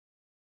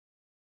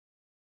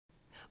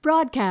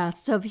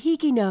Broadcasts of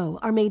HIKI NŌ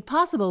are made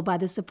possible by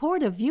the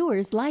support of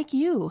viewers like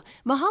you.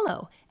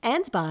 Mahalo.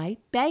 And by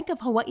Bank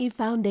of Hawaii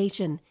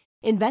Foundation,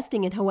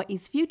 investing in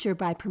Hawaii's future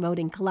by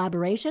promoting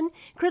collaboration,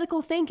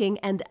 critical thinking,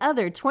 and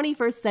other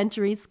 21st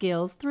century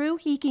skills through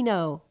HIKI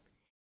NŌ.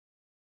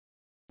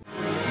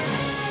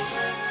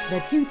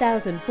 The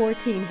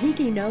 2014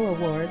 HIKI NŌ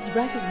Awards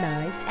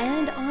recognized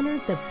and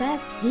honored the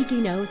best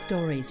HIKI NŌ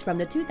stories from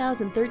the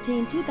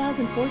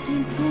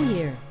 2013-2014 school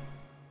year.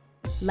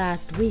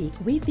 Last week,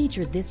 we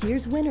featured this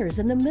year's winners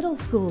in the middle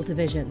school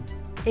division.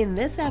 In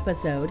this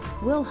episode,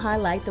 we'll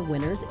highlight the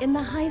winners in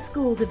the high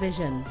school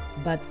division.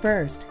 But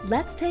first,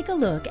 let's take a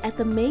look at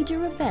the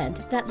major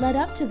event that led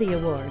up to the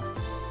awards.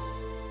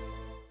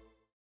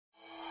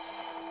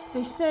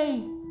 They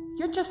say,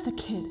 you're just a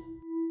kid.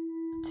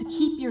 To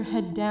keep your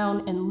head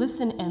down and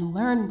listen and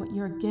learn what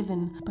you're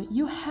given, but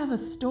you have a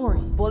story.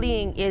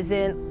 Bullying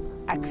isn't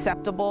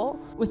acceptable.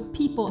 With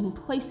people and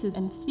places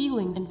and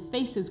feelings and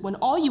faces when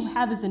all you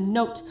have is a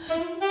note.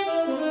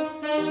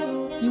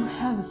 You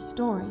have a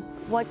story.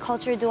 What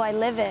culture do I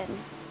live in?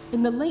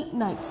 In the late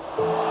nights,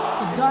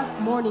 the dark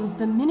mornings,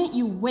 the minute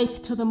you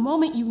wake till the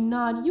moment you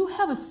nod, you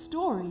have a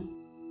story.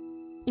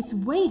 It's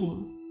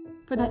waiting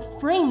for that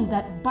frame,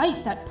 that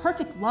bite, that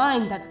perfect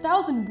line, that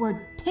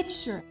 1,000-word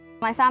picture.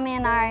 My family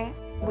and I,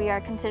 we are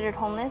considered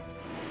homeless.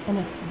 And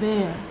it's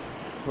there.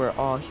 We're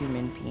all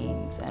human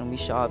beings and we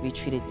should all be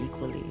treated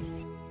equally.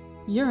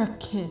 You're a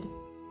kid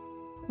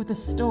with a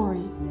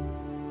story.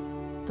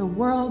 The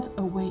world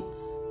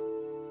awaits.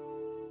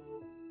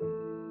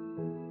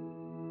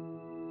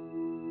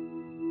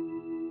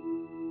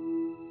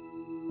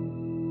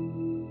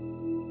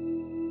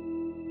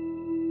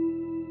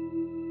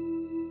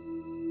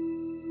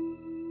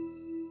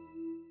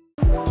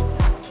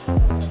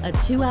 A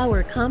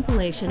 2-hour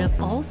compilation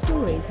of all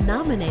stories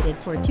nominated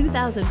for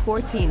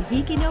 2014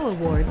 HIKI NŌ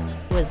Awards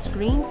was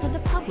screened for the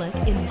public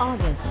in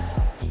August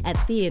at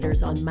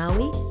theaters on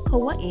Maui,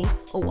 Kauai,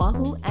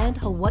 Oahu, and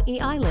Hawaii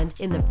Island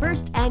in the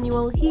first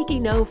annual HIKI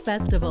NŌ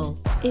Festival.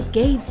 It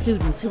gave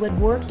students who had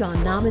worked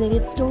on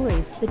nominated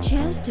stories the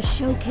chance to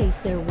showcase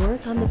their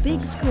work on the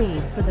big screen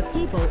for the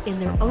people in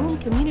their own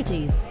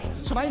communities.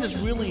 Tonight is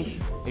really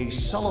a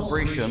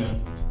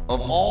celebration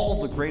of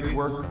all the great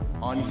work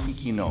on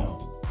HIKI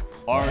NŌ.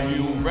 Are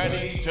you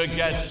ready to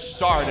get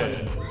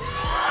started?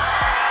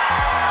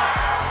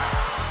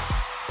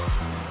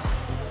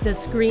 The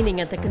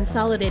screening at the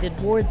Consolidated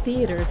Ward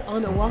Theaters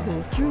on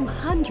Oahu drew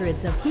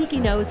hundreds of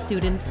HIKI NŌ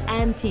students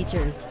and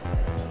teachers.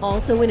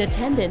 Also in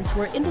attendance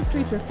were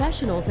industry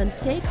professionals and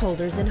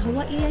stakeholders in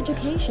Hawaii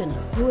education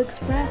who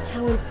expressed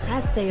how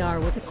impressed they are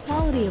with the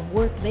quality of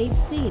work they've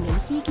seen in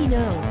HIKI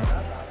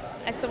NŌ.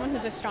 As someone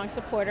who's a strong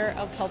supporter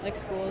of public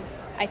schools,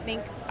 I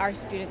think our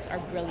students are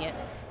brilliant.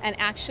 And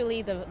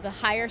actually, the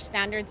higher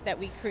standards that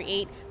we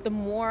create, the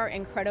more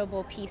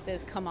incredible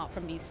pieces come out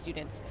from these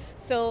students.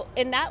 So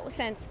in that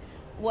sense,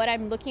 what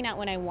I'm looking at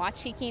when I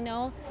watch HIKI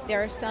NŌ,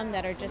 there are some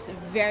that are just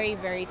very,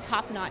 very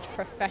top-notch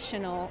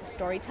professional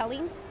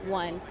storytelling,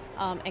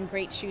 and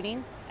great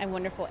shooting and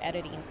wonderful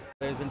editing.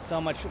 There's been so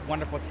much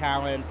wonderful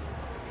talent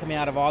coming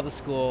out of all the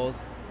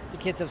schools. The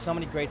kids have so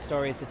many great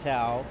stories to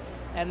tell,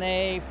 and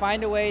they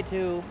find a way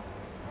to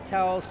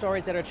tell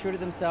stories that are true to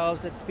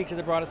themselves, that speak to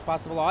the broadest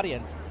possible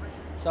audience.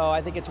 So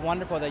I think it's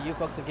wonderful that you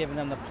folks have given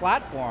them the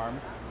platform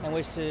in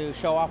which to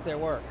show off their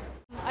work.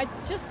 I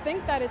just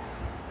think that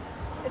it's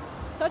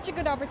such a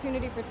good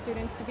opportunity for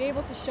students to be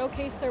able to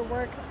showcase their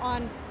work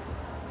on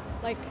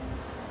like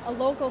a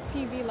local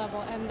TV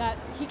level, and that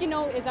HIKI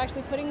NŌ is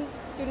actually putting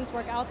students'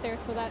 work out there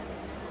so that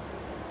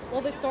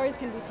all their stories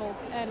can be told,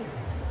 and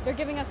they're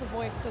giving us a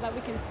voice so that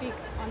we can speak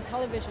on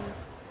television.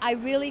 I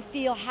really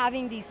feel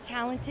having these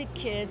talented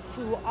kids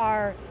who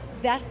are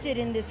vested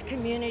in this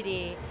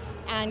community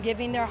and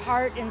giving their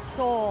heart and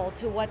soul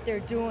to what they're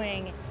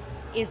doing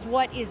is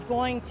what is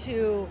going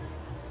to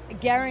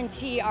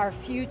guarantee our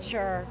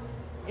future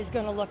is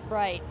going to look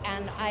bright.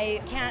 And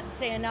I can't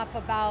say enough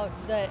about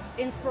the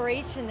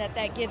inspiration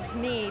that gives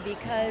me,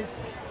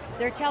 because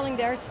they're telling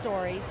their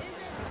stories.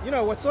 You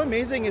know, what's so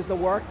amazing is the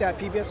work that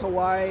PBS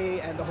Hawaii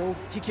and the whole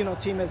HIKI NŌ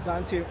team has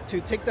done to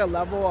take the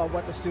level of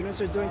what the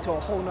students are doing to a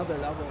whole nother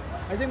level.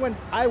 I think when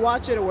I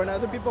watch it or when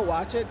other people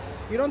watch it,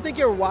 you don't think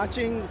you're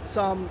watching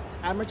some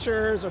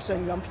amateurs or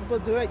some young people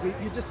do it.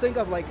 You just think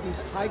of like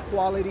these high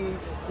quality,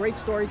 great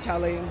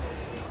storytelling,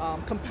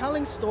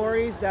 compelling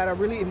stories that are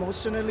really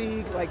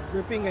emotionally like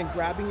gripping and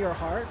grabbing your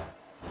heart.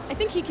 I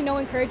think HIKI NŌ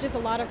encourages a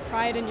lot of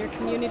pride in your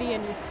community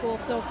and your school,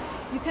 so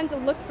you tend to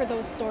look for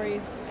those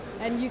stories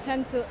and you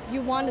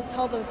want to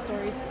tell those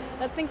stories.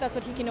 I think that's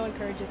what HIKI NŌ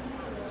encourages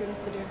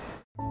students to do.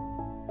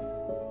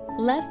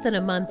 Less than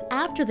a month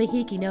after the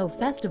HIKI NŌ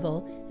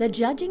Festival, the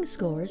judging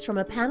scores from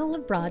a panel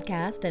of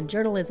broadcast and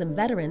journalism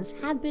veterans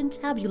had been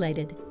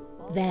tabulated.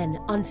 Then,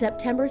 on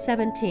September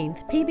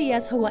 17th,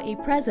 PBS Hawaii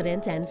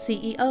President and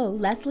CEO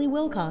Leslie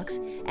Wilcox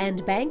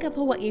and Bank of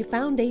Hawaii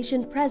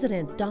Foundation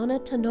President Donna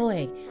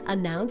Tanoue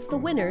announced the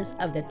winners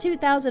of the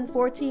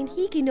 2014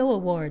 HIKI NŌ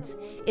Awards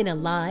in a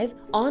live,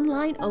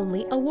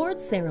 online-only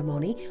awards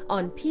ceremony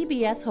on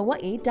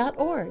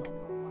pbshawaii.org.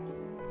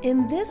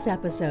 In this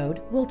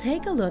episode, we'll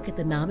take a look at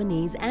the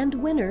nominees and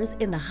winners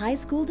in the high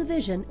school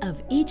division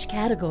of each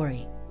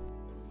category.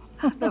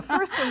 The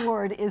first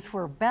award is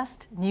for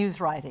Best News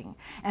Writing,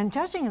 and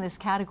judging in this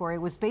category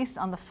was based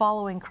on the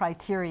following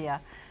criteria.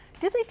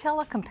 Did they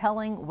tell a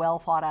compelling,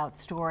 well-thought-out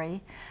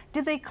story?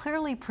 Did they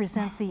clearly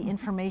present the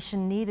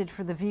information needed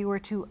for the viewer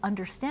to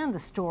understand the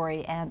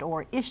story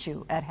and/or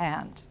issue at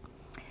hand?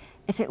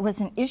 If it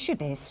was an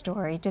issue-based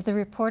story, did the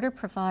reporter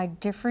provide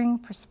differing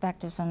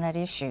perspectives on that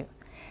issue?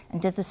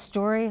 And did the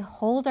story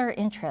hold our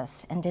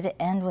interest, and did it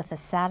end with a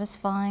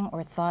satisfying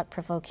or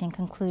thought-provoking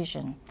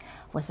conclusion?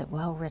 Was it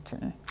well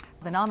written?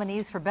 The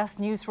nominees for Best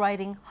News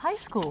Writing High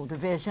School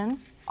Division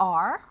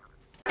are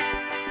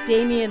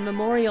Damien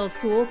Memorial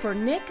School for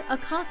Nick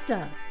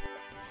Acosta.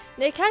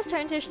 Nick has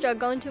turned his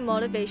struggle into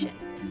motivation,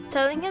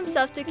 telling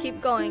himself to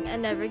keep going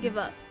and never give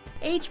up.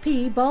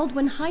 H.P.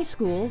 Baldwin High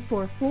School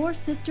for Four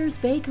Sisters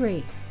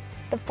Bakery.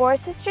 The Four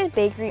Sisters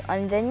Bakery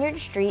on Vineyard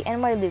Street in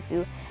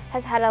Wailuku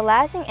has had a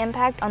lasting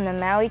impact on the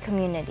Maui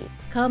community.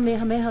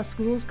 Kamehameha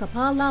School's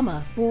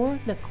Kapalama for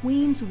The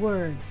Queen's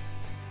Words.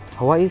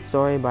 Hawaii's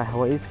Story by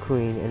Hawaii's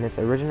Queen in its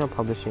original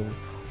publishing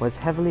was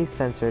heavily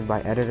censored by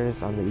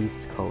editors on the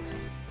East Coast.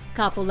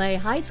 Kapolei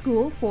High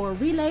School for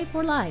Relay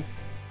for Life.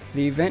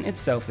 The event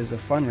itself is a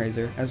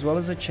fundraiser as well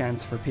as a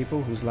chance for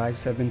people whose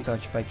lives have been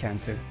touched by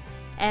cancer.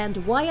 And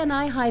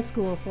Waianae High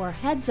School for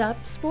Heads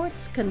Up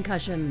Sports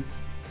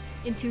Concussions.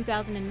 In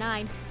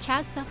 2009,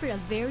 Chaz suffered a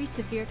very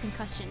severe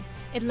concussion.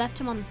 It left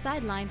him on the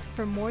sidelines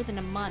for more than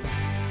a month.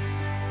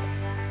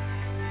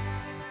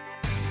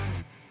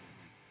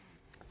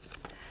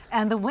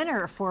 And the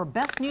winner for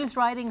Best News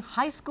Writing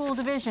High School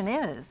Division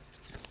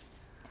is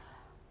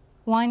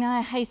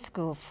Waianae High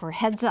School for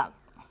Heads Up.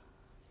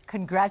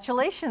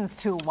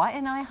 Congratulations to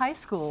Waianae High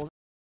School.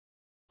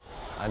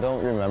 I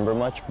don't remember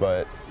much,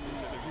 but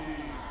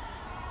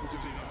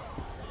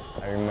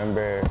I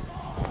remember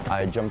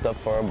I jumped up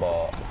for a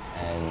ball,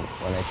 and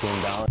when I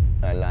came down,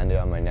 I landed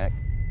on my neck.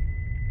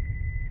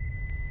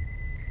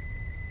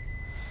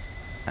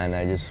 And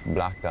I just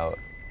blacked out.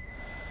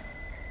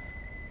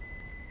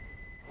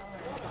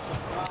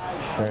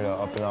 Straight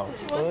up and out.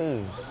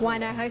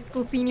 Waianae High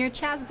School senior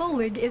Chaz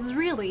Bolig is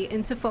really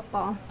into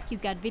football.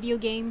 He's got video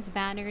games,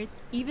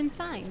 banners, even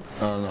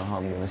signs. I don't know how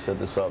I'm gonna set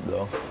this up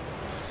though.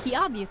 He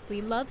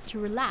obviously loves to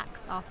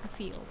relax off the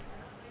field.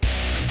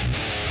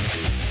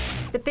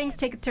 But things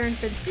take a turn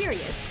for the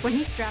serious when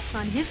he straps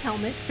on his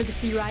helmet for the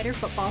Sea Rider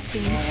football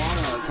team.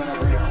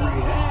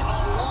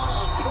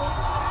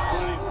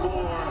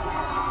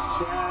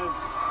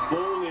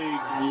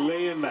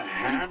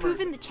 It is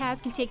proven that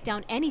Chaz can take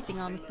down anything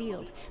on the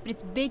field, but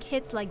it's big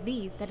hits like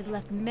these that has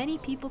left many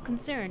people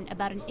concerned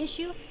about an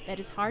issue that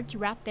is hard to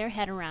wrap their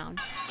head around.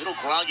 Little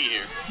groggy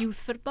here. Youth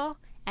football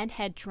and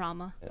head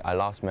trauma. I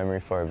lost memory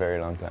for a very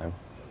long time.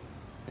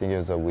 I think it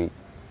was a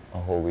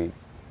whole week.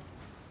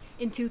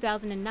 In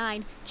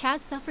 2009, Chaz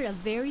suffered a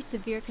very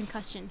severe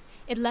concussion.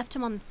 It left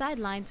him on the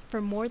sidelines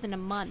for more than a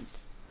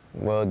month.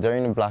 Well,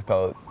 during the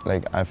blackout,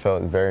 I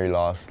felt very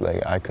lost.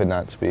 I could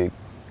not speak.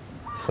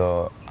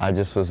 So I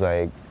just was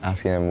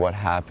asking him what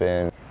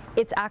happened.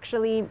 It's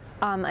actually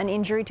an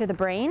injury to the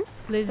brain.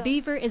 Liz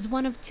Beaver is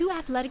one of 2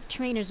 athletic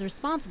trainers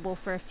responsible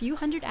for a few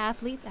hundred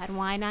athletes at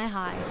Waianae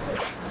High.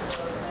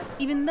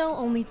 Even though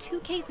only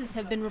 2 cases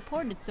have been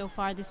reported so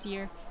far this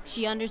year,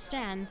 she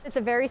understands. It's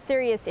a very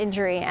serious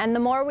injury, and the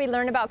more we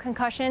learn about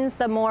concussions,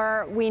 the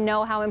more we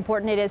know how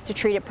important it is to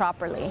treat it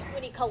properly.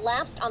 When he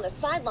collapsed on the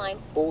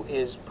sidelines, who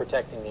is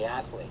protecting the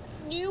athlete?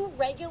 New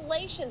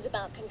regulations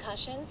about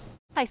concussions.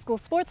 High school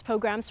sports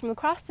programs from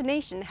across the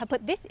nation have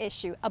put this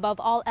issue above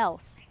all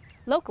else.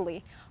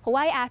 Locally,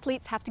 Hawaii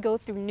athletes have to go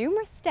through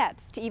numerous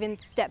steps to even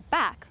step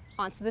back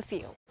onto the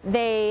field.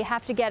 They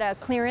have to get a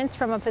clearance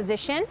from a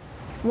physician.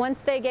 Once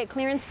they get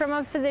clearance from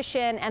a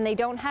physician and they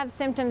don't have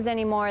symptoms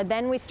anymore,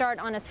 then we start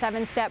on a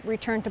 7-step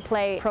return to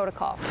play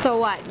protocol. So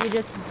what? You're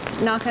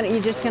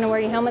just gonna wear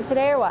your helmet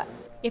today or what?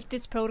 If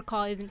this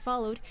protocol isn't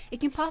followed, it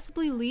can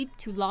possibly lead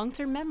to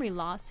long-term memory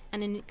loss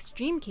and, in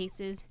extreme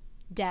cases,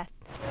 death.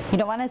 You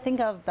don't want to think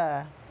of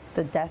the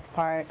death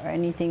part or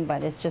anything,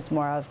 but it's just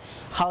more of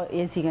how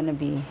is he going to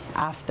be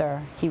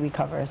after he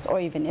recovers, or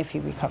even if he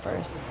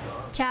recovers.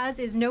 Chaz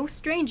is no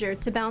stranger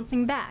to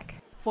bouncing back.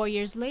 4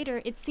 years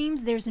later, it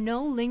seems there's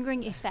no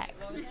lingering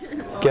effects.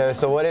 Okay,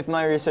 so what if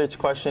my research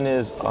question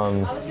is,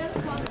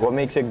 what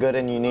makes a good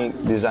and unique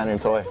designer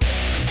toy?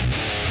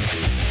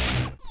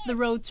 The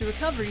road to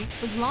recovery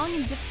was long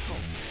and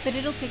difficult, but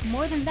it'll take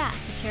more than that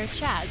to tear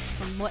Chaz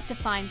from what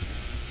defines him: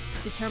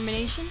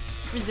 determination,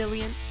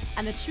 resilience,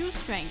 and the true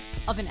strength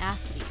of an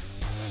athlete.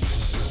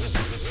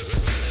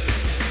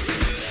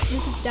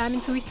 This is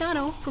Diamond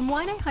Tuisano from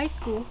Waianae High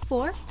School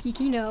for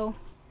HIKI NŌ.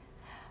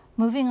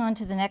 Moving on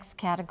to the next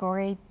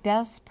category,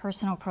 Best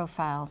Personal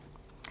Profile.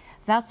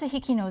 That's a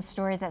HIKI NŌ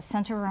story that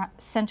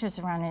centers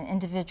around an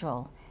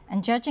individual,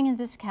 and judging in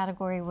this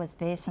category was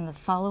based on the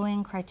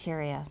following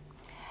criteria.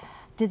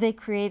 Did they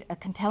create a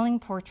compelling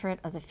portrait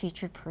of the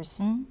featured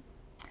person?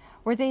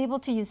 Were they able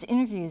to use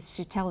interviews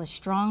to tell a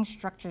strong,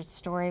 structured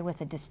story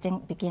with a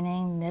distinct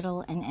beginning,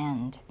 middle, and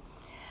end?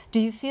 Do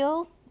you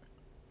feel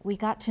we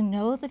got to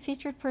know the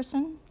featured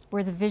person?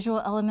 Were the visual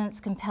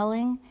elements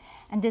compelling?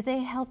 And did they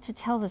help to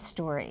tell the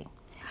story?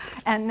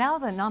 And now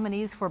the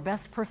nominees for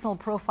Best Personal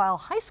Profile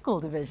High School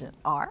Division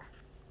are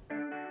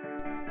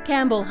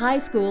Campbell High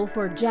School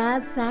for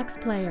Jazz Sax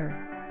Player.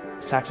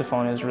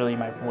 Saxophone is really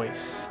my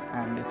voice,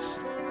 and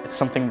it's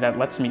something that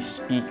lets me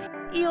speak.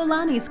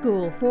 Iolani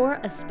School for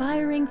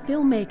Aspiring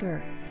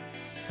Filmmaker.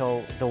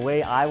 So the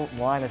way I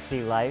want to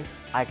see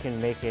life, I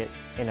can make it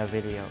in a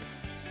video.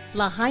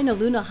 Lahaina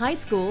Luna High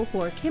School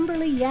for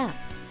Kimberly Yap.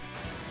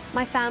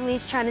 My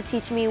family's trying to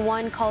teach me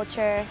one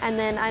culture, and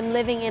then I'm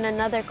living in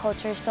another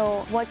culture,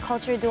 so what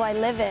culture do I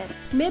live in?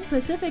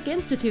 Mid-Pacific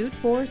Institute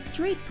for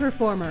Street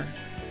Performer.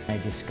 I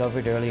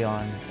discovered early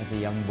on as a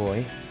young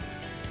boy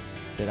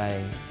that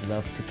I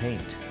love to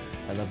paint.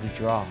 I love to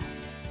draw.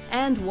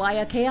 And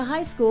Waiakea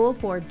High School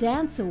for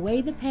Dance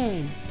Away the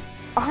Pain.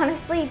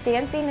 Honestly,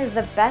 dancing is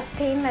the best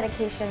pain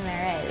medication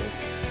there is.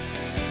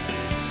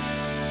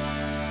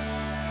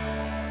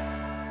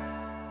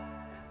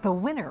 The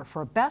winner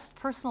for Best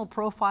Personal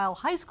Profile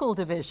High School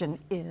Division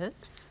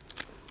is...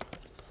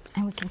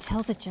 And we can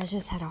tell the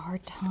judges had a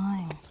hard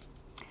time.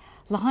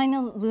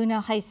 Lahaina Luna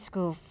High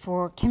School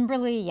for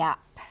Kimberly Yap.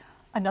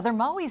 Another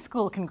Maui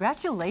school,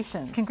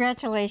 congratulations.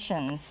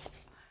 Congratulations.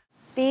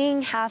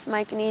 Being half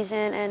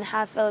Micronesian and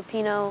half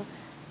Filipino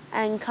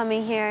and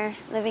coming here,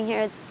 living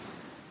here, it's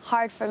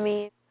hard for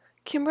me.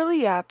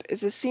 Kimberly Yap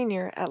is a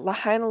senior at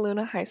Lahaina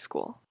Luna High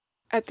School.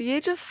 At the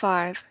age of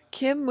 5,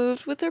 Kim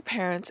moved with her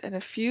parents and a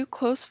few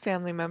close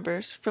family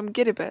members from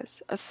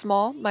Kiribati, a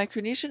small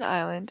Micronesian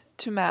island,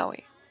 to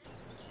Maui.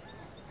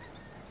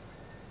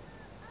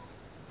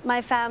 My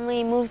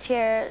family moved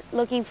here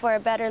looking for a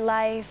better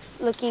life,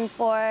 looking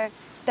for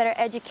better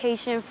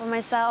education for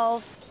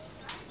myself.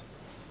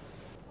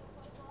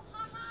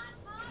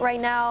 Right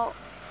now,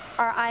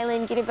 our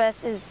island,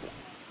 Kiribati, is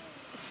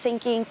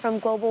sinking from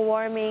global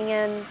warming,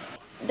 and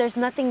there's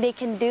nothing they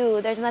can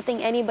do. There's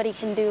nothing anybody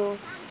can do.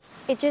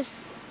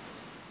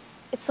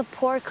 It's a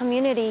poor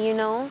community, you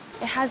know?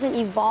 It hasn't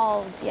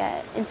evolved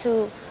yet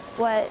into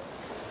what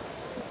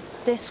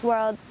this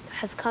world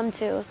has come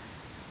to.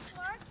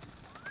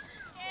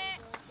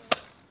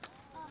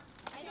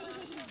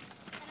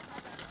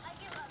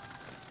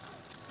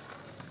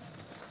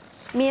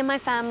 Me and my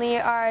family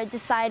are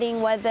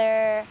deciding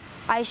whether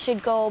I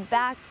should go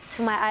back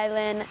to my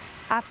island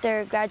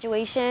after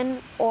graduation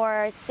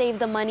or save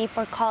the money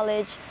for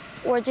college.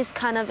 We're just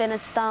kind of in a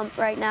stump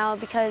right now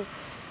because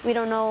we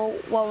don't know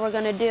what we're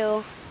gonna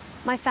do.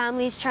 My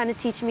family's trying to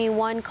teach me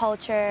one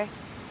culture,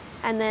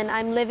 and then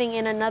I'm living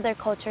in another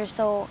culture,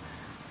 so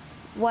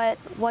what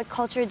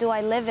culture do I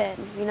live in,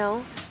 you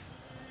know?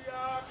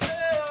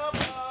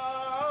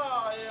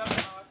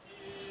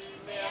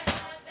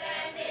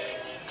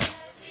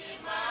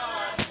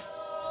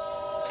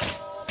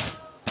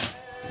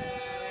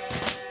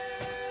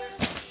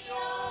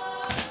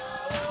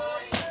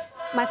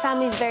 My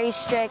family's very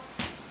strict.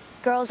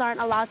 Girls aren't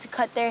allowed to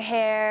cut their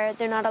hair.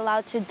 They're not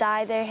allowed to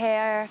dye their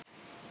hair.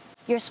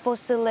 You're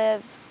supposed to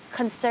live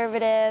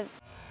conservative.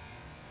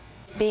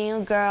 Being a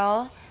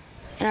girl,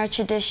 in our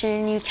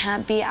tradition, you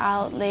can't be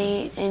out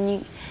late,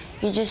 and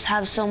you just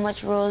have so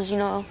much rules, you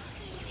know.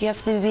 You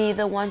have to be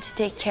the one to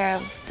take care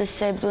of the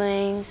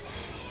siblings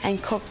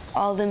and cook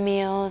all the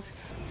meals.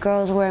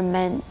 Girls were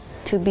meant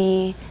to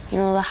be, you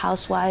know, the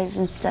housewives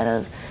instead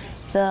of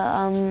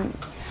the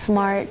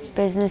smart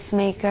business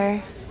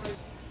maker.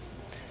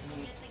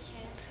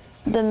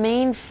 The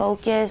main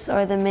focus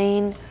or the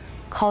main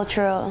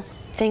cultural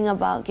thing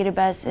about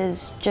Kiribati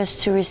is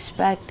just to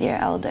respect your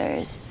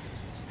elders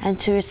and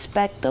to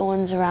respect the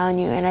ones around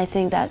you, and I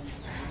think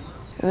that's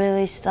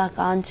really stuck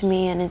onto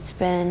me, and it's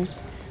been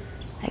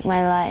like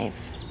my life.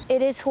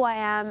 It is who I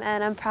am,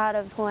 and I'm proud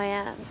of who I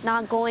am.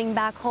 Not going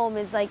back home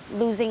is like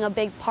losing a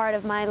big part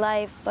of my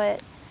life,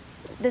 but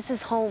this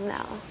is home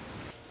now.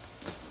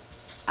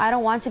 I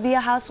don't want to be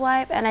a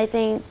housewife, and I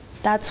think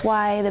that's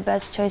why the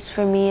best choice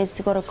for me is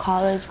to go to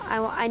college.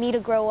 I need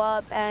to grow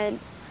up, and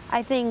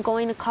I think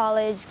going to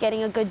college,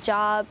 getting a good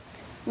job,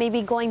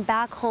 maybe going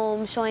back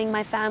home, showing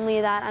my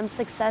family that I'm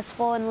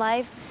successful in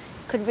life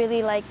could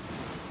really like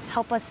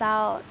help us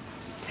out.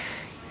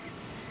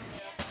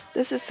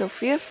 This is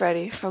Sophia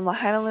Freddy from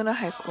Lahaina Luna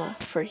High School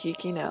for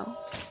HIKI NŌ.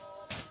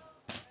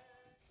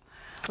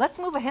 Let's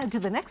move ahead to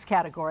the next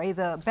category,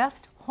 the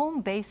Best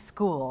Home-Based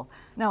School.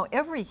 Now,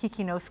 every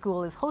HIKI NŌ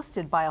school is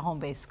hosted by a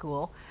home-based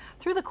school.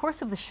 Through the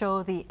course of the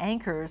show, the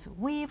anchors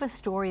weave a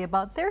story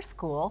about their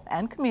school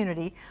and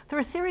community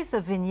through a series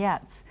of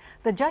vignettes.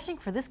 The judging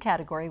for this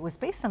category was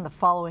based on the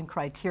following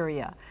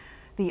criteria.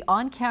 the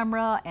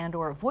on-camera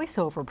and/or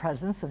voiceover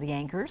presence of the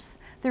anchors,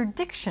 their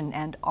diction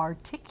and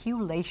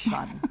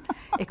articulation,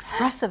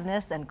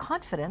 expressiveness and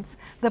confidence,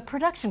 the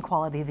production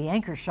quality of the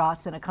anchor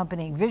shots and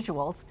accompanying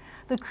visuals,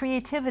 the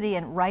creativity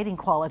and writing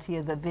quality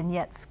of the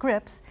vignette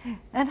scripts,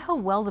 and how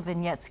well the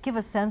vignettes give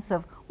a sense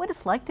of what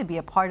it's like to be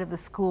a part of the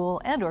school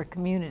and/or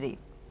community.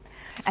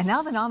 And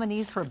now the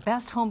nominees for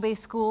Best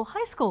Home-Based School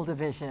High School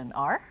Division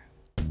are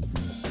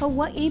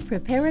Hawaii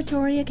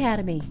Preparatory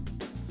Academy.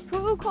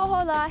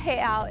 Pu'ukohola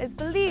Heiau is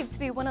believed to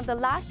be one of the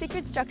last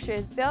secret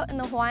structures built in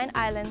the Hawaiian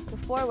Islands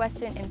before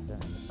Western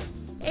influence.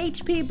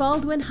 H.P.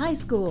 Baldwin High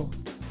School.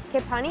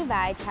 Kepani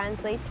Vai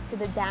translates to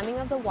the damming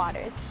of the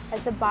waters,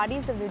 as the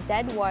bodies of the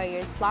dead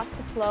warriors blocked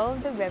the flow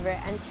of the river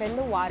and turned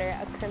the water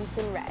a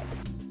crimson red.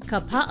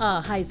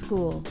 Kapa'a High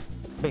School.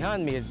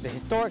 Behind me is the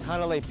historic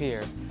Hanalei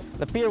Pier.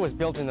 The pier was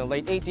built in the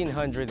late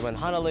 1800s when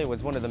Hanalei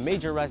was one of the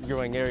major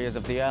rice-growing areas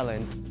of the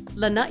island.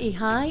 Lanai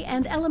High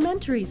and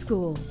Elementary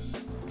School.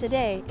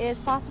 Today, it is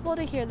possible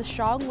to hear the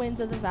strong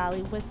winds of the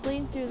valley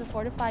whistling through the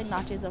fortified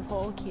notches of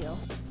Ho'okio.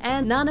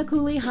 And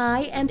Nanakuli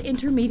High and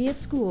Intermediate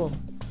School.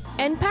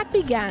 NPAC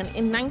began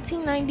in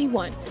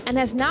 1991 and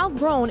has now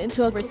grown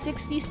into over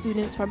 60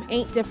 students from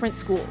 8 different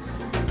schools.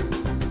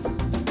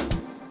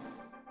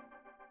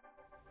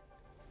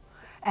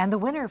 And the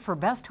winner for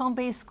Best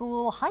Home-Based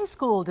School High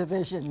School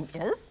Division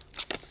is?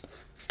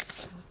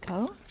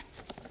 Go.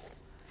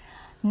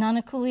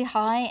 Nanakuli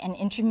High and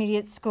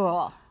Intermediate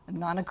School.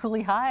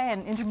 Nanakuli High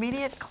and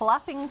Intermediate,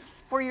 clapping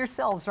for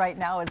yourselves right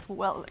now as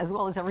well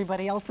as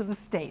everybody else in the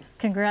state.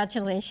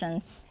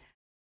 Congratulations.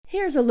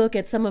 Here's a look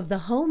at some of the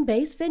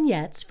home-based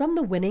vignettes from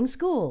the winning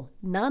school,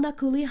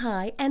 Nanakuli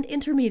High and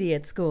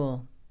Intermediate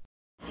School.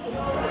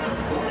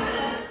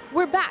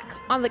 We're back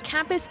on the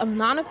campus of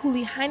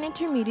Nanakuli High and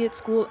Intermediate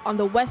School on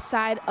the west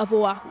side of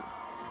Oahu.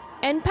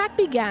 NPAC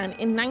began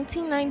in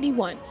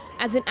 1991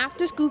 as an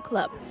after-school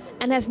club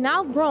and has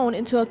now grown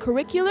into a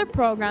curricular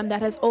program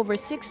that has over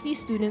 60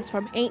 students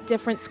from 8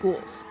 different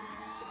schools.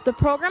 The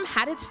program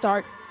had its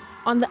start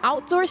on the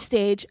outdoor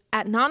stage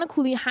at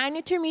Nanakuli High and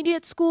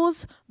Intermediate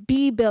School's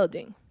B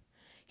building.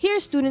 Here,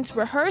 students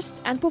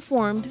rehearsed and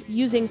performed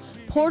using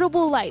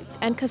portable lights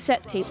and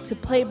cassette tapes to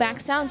play back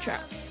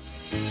soundtracks.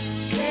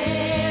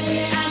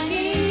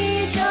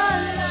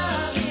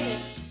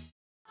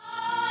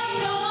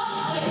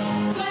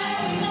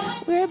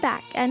 We're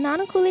back at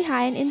Nanakuli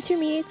High and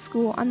Intermediate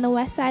School on the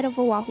west side of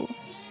Oahu.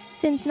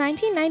 Since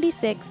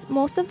 1996,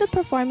 most of the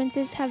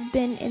performances have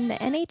been in the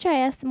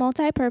NHIS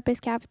multi-purpose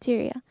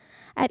cafeteria.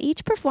 At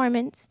each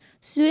performance,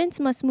 students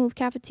must move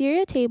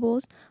cafeteria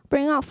tables,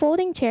 bring out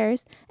folding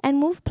chairs, and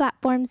move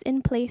platforms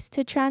in place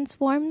to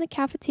transform the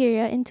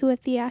cafeteria into a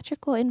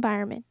theatrical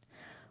environment.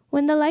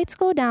 When the lights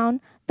go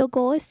down, the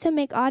goal is to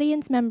make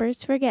audience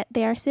members forget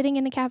they are sitting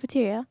in a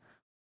cafeteria.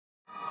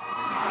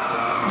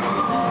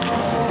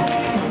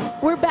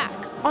 We're back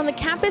on the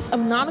campus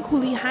of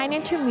Nanakuli High and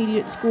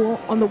Intermediate School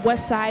on the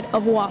west side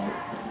of Oahu.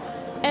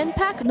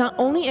 NPAC not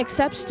only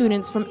accepts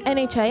students from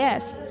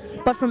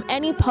NHIS, but from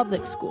any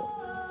public school.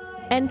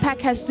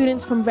 NPAC has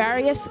students from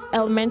various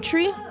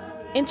elementary,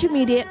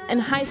 intermediate, and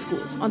high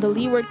schools on the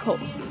Leeward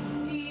Coast.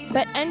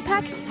 But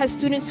NPAC has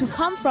students who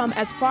come from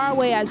as far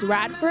away as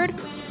Radford,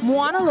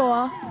 Moana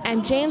Loa,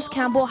 and James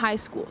Campbell High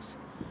Schools.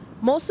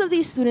 Most of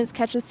these students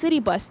catch a city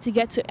bus to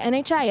get to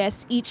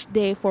NHIS each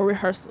day for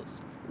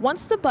rehearsals.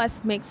 Once the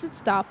bus makes its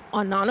stop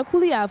on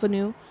Nanakuli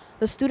Avenue,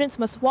 the students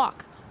must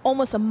walk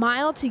almost a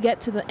mile to get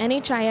to the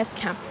NHIS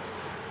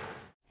campus.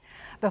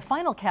 The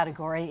final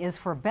category is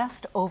for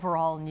Best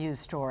Overall News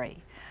Story.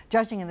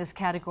 Judging in this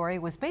category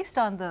was based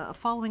on the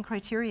following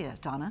criteria,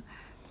 Donna.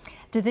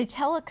 Did they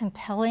tell a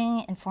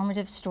compelling,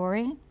 informative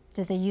story?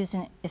 Did they use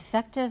an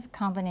effective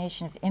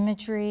combination of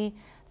imagery,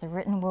 the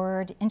written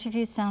word,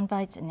 interview sound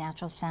bites, and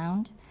natural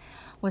sound?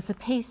 Was the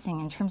pacing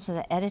in terms of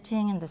the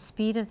editing and the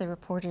speed of the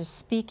reporters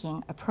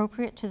speaking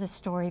appropriate to the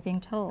story being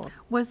told?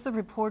 Was the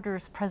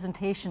reporter's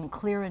presentation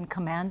clear and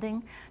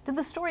commanding? Did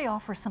the story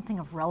offer something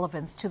of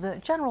relevance to the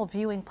general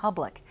viewing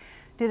public?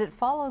 Did it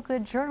follow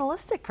good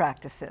journalistic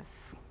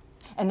practices?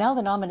 And now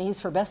the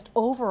nominees for Best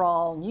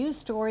Overall News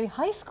Story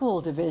High School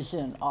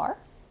Division are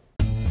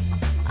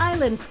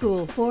Island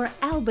School for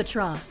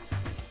Albatross.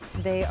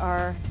 They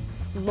are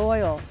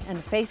loyal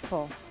and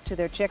faithful to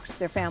their chicks,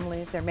 their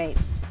families, their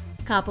mates.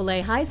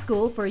 Kapolei High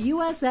School for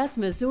USS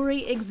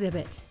Missouri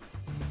Exhibit.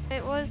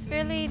 It was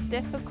really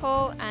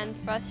difficult and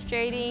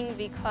frustrating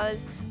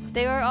because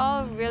they were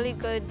all really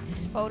good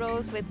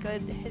photos with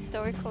good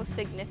historical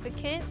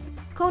significance.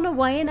 Kona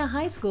Waena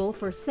High School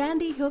for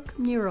Sandy Hook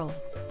Mural.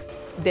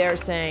 They're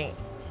saying,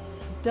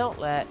 don't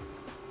let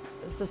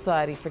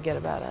society forget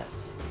about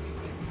us.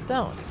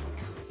 Don't.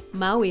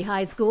 Maui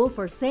High School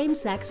for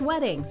Same-Sex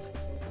Weddings.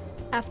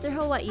 After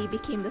Hawaii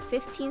became the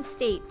 15th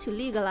state to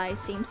legalize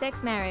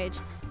same-sex marriage,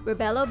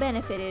 Rebelo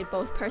benefited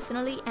both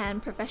personally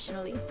and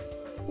professionally.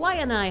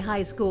 Waianae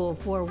High School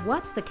for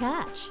What's the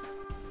Catch?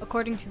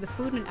 According to the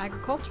Food and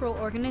Agricultural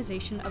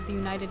Organization of the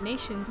United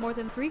Nations, more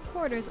than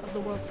 3/4 of the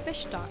world's fish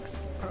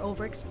stocks are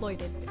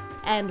overexploited.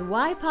 And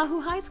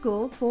Waipahu High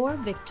School for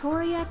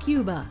Victoria,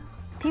 Cuba.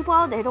 People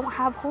out there don't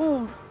have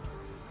homes.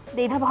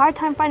 They'd have a hard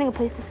time finding a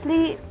place to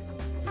sleep.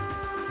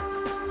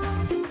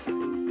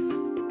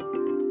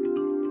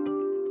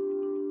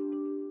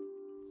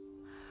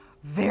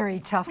 Very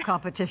tough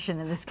competition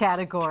in this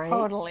category.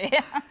 Totally.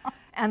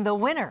 And the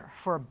winner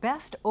for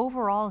Best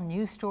Overall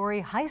News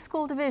Story High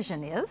School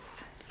Division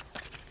is...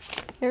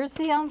 Here's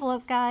the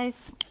envelope,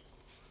 guys.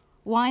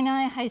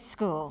 Waianae High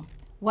School.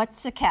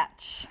 What's the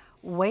catch?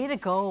 Way to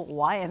go,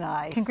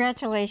 Waianae.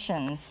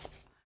 Congratulations.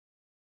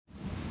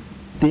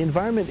 The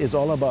environment is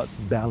all about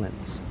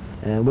balance.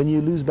 And when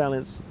you lose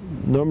balance,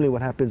 normally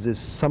what happens is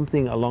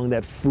something along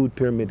that food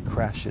pyramid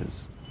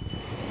crashes.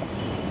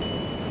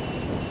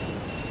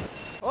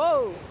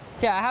 Oh!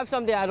 Yeah, I have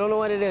something. I don't know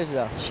what it is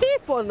though.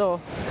 Cheap one though.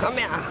 Come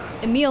here.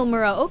 Emil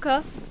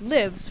Muraoka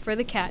lives for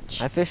the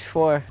catch. I fish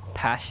for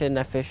passion.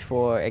 I fish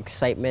for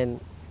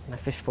excitement. I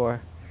fish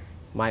for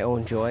my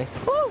own joy.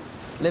 Woo!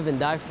 Live and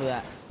die for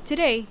that.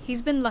 Today,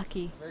 he's been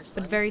lucky,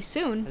 but very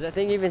soon, has that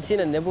thing even seen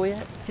a nibble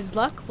yet? His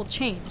luck will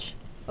change.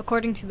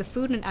 According to the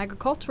Food and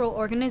Agricultural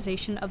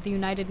Organization of the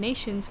United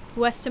Nations,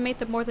 who estimate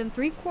that more than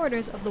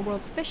 3/4 of the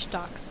world's fish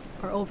stocks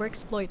are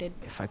overexploited.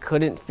 If I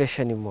couldn't fish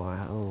anymore,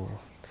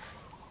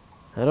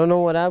 I don't know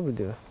what I would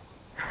do.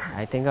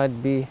 I think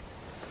I'd be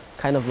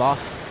kind of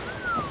lost.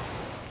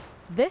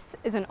 This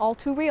is an all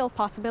too real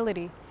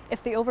possibility.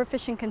 If the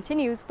overfishing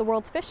continues, the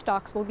world's fish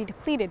stocks will be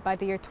depleted by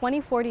the year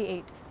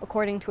 2048,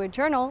 according to a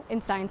journal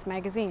in Science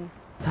magazine.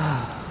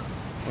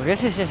 I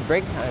guess it's just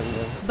break time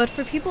then. But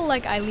for people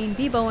like Eileen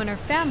Bibo and her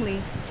family,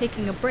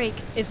 taking a break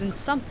isn't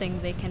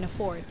something they can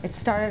afford. It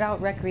started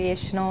out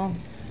recreational,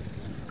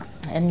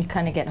 and you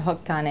kind of get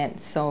hooked on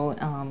it, so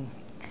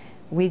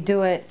we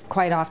do it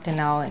quite often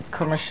now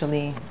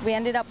commercially. We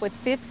ended up with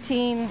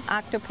 15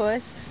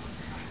 octopus,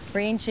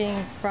 ranging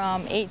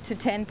from 8 to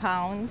 10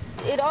 pounds.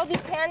 It all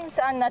depends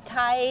on the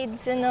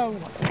tides and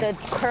the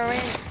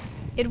currents.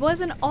 It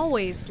wasn't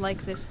always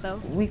like this,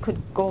 though. We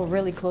could go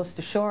really close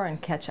to shore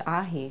and catch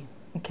ahi,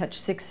 and catch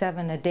 6,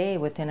 7 a day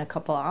within a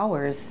couple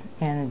hours,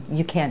 and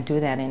you can't do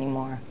that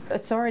anymore.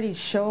 It's already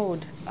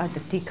showed a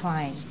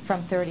decline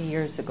from 30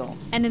 years ago.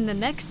 And in the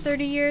next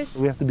 30 years...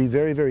 We have to be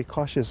very, very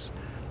cautious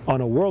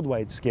on a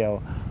worldwide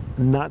scale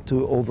not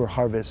to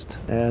over-harvest.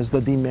 As the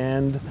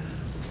demand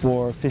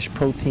for fish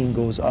protein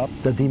goes up,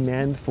 the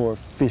demand for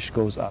fish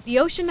goes up. The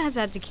ocean has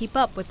had to keep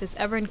up with this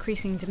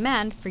ever-increasing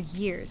demand for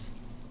years.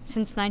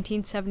 Since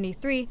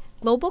 1973,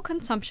 global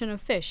consumption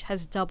of fish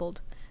has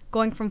doubled,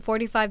 going from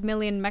 45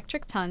 million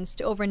metric tons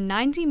to over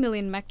 90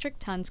 million metric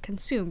tons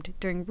consumed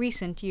during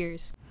recent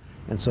years.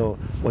 And so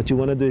what you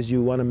want to do is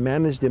you want to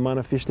manage the amount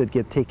of fish that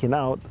get taken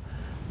out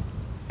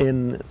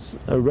in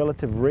a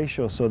relative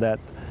ratio so that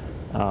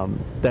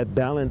that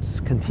balance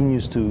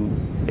continues to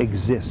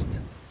exist.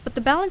 But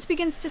the balance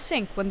begins to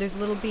sink when there's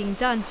little being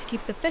done to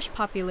keep the fish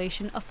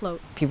population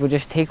afloat. People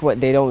just take what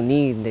they don't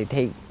need. They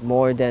take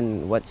more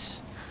than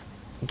what's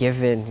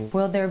given.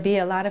 Will there be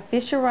a lot of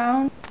fish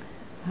around?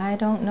 I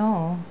don't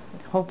know.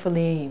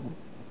 Hopefully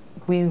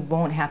we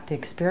won't have to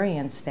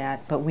experience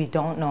that, but we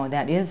don't know.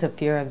 That is a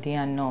fear of the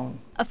unknown.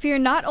 A fear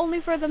not only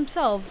for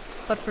themselves,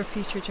 but for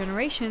future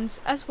generations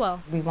as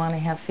well. We want to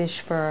have fish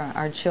for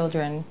our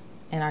children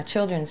and our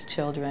children's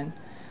children.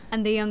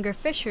 And the younger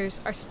fishers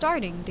are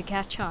starting to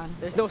catch on.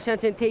 There's no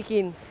sense in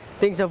taking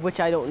things of which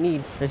I don't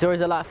need. There's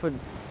always a lot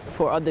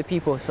for other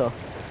people, so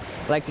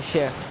I like to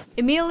share.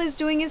 Emil is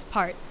doing his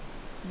part,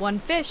 one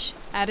fish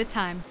at a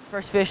time.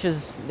 First fish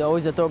is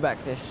always a throwback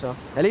fish, so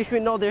at least we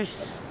know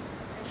there's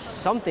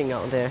something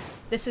out there.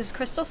 This is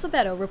Crystal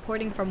Sabeto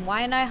reporting from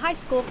Waianae High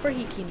School for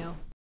HIKI NŌ.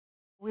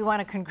 We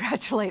want to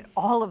congratulate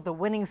all of the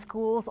winning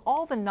schools,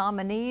 all the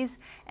nominees,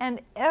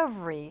 and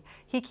every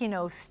HIKI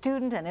NŌ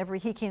student and every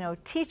HIKI NŌ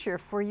teacher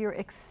for your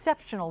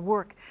exceptional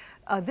work.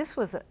 This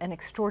was an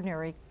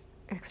extraordinarily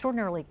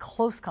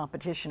close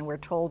competition, we're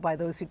told, by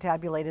those who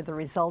tabulated the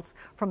results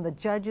from the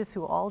judges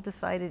who all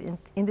decided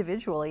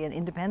individually and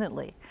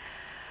independently.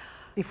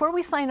 Before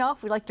we sign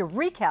off, we'd like to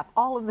recap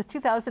all of the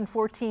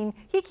 2014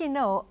 HIKI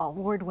NŌ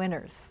Award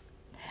winners.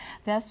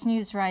 Best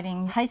News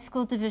Writing High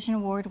School Division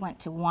Award went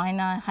to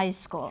Waianae High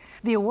School.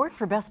 The award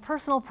for Best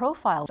Personal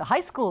Profile, the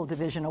High School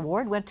Division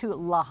Award, went to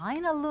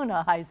Lahaina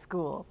Luna High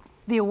School.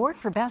 The award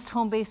for Best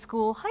Home-Based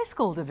School High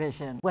School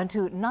Division went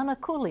to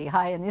Nanakuli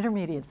High and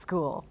Intermediate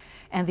School.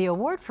 And the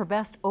award for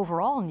Best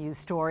Overall News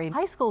Story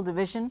High School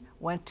Division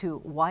went to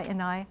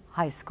Waianae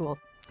High School.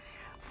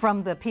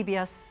 From the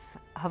PBS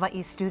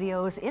Hawaii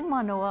studios in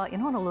Manoa, in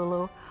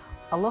Honolulu,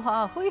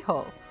 aloha hui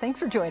ho. Thanks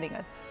for joining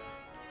us.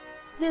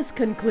 This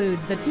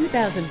concludes the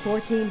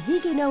 2014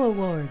 HIKI NŌ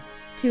Awards.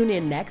 Tune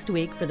in next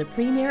week for the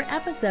premiere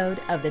episode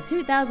of the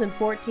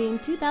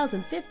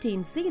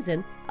 2014-2015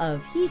 season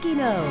of HIKI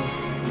NŌ.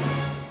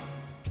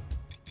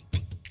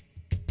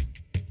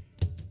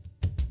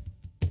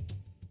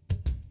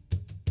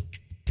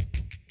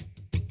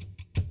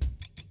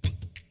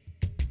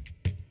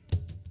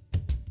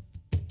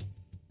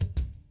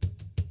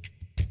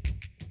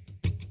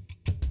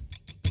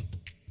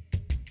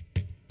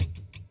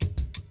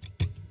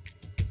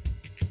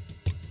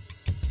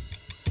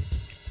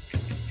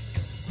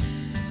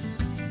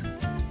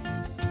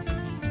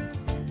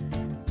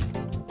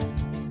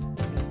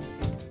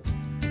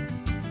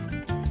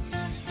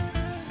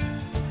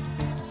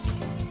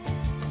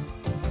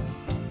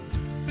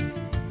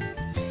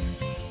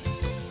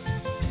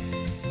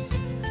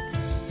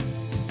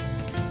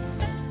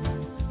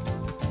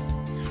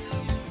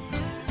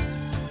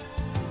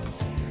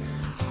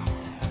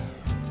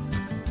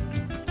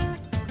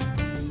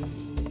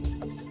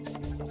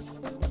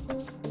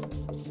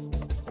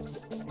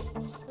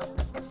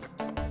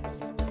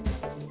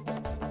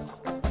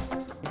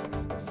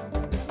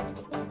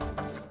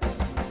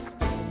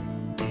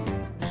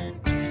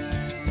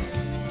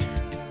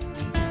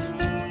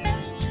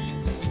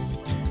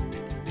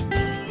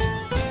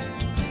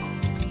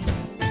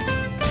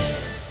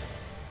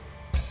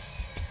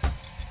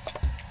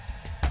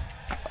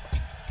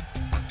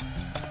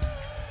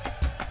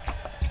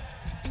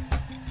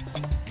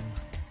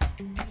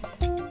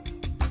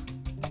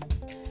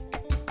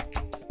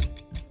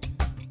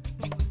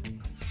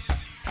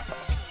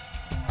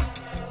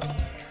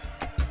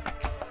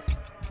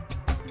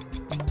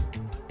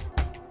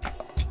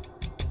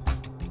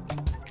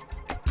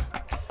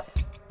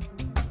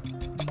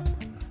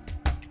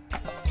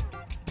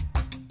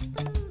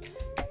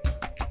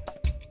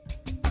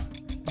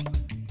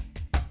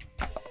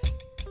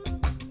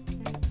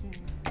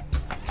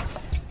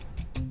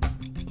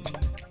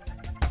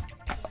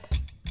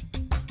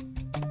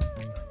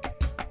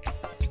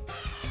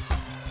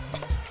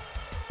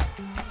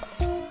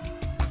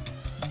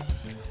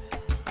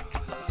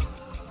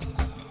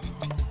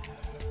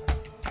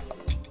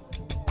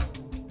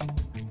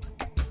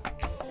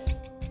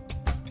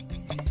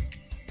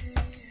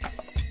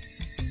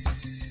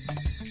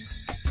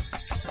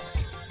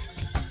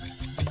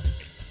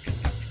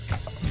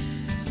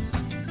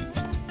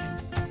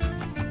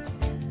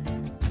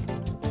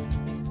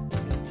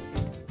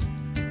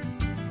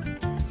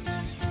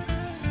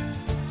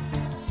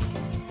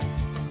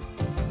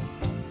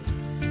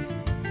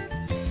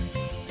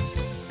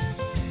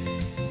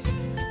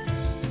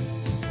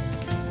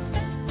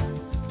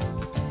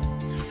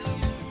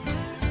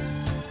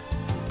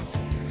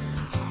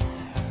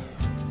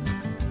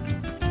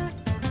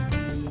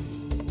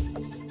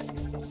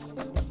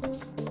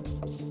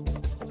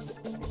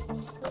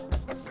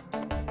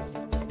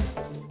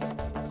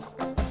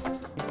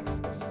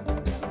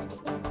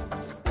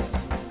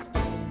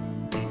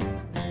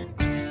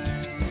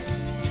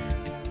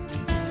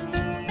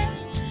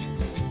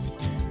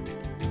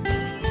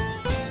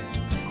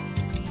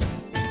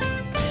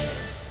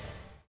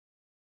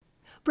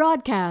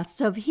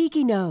 Broadcasts of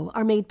HIKI NŌ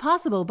are made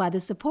possible by the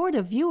support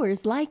of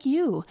viewers like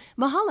you.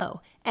 Mahalo.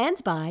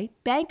 And by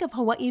Bank of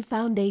Hawaii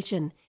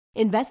Foundation,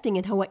 investing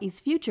in Hawaii's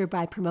future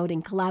by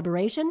promoting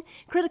collaboration,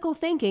 critical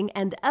thinking,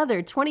 and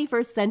other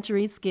 21st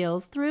century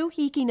skills through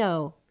HIKI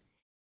NŌ.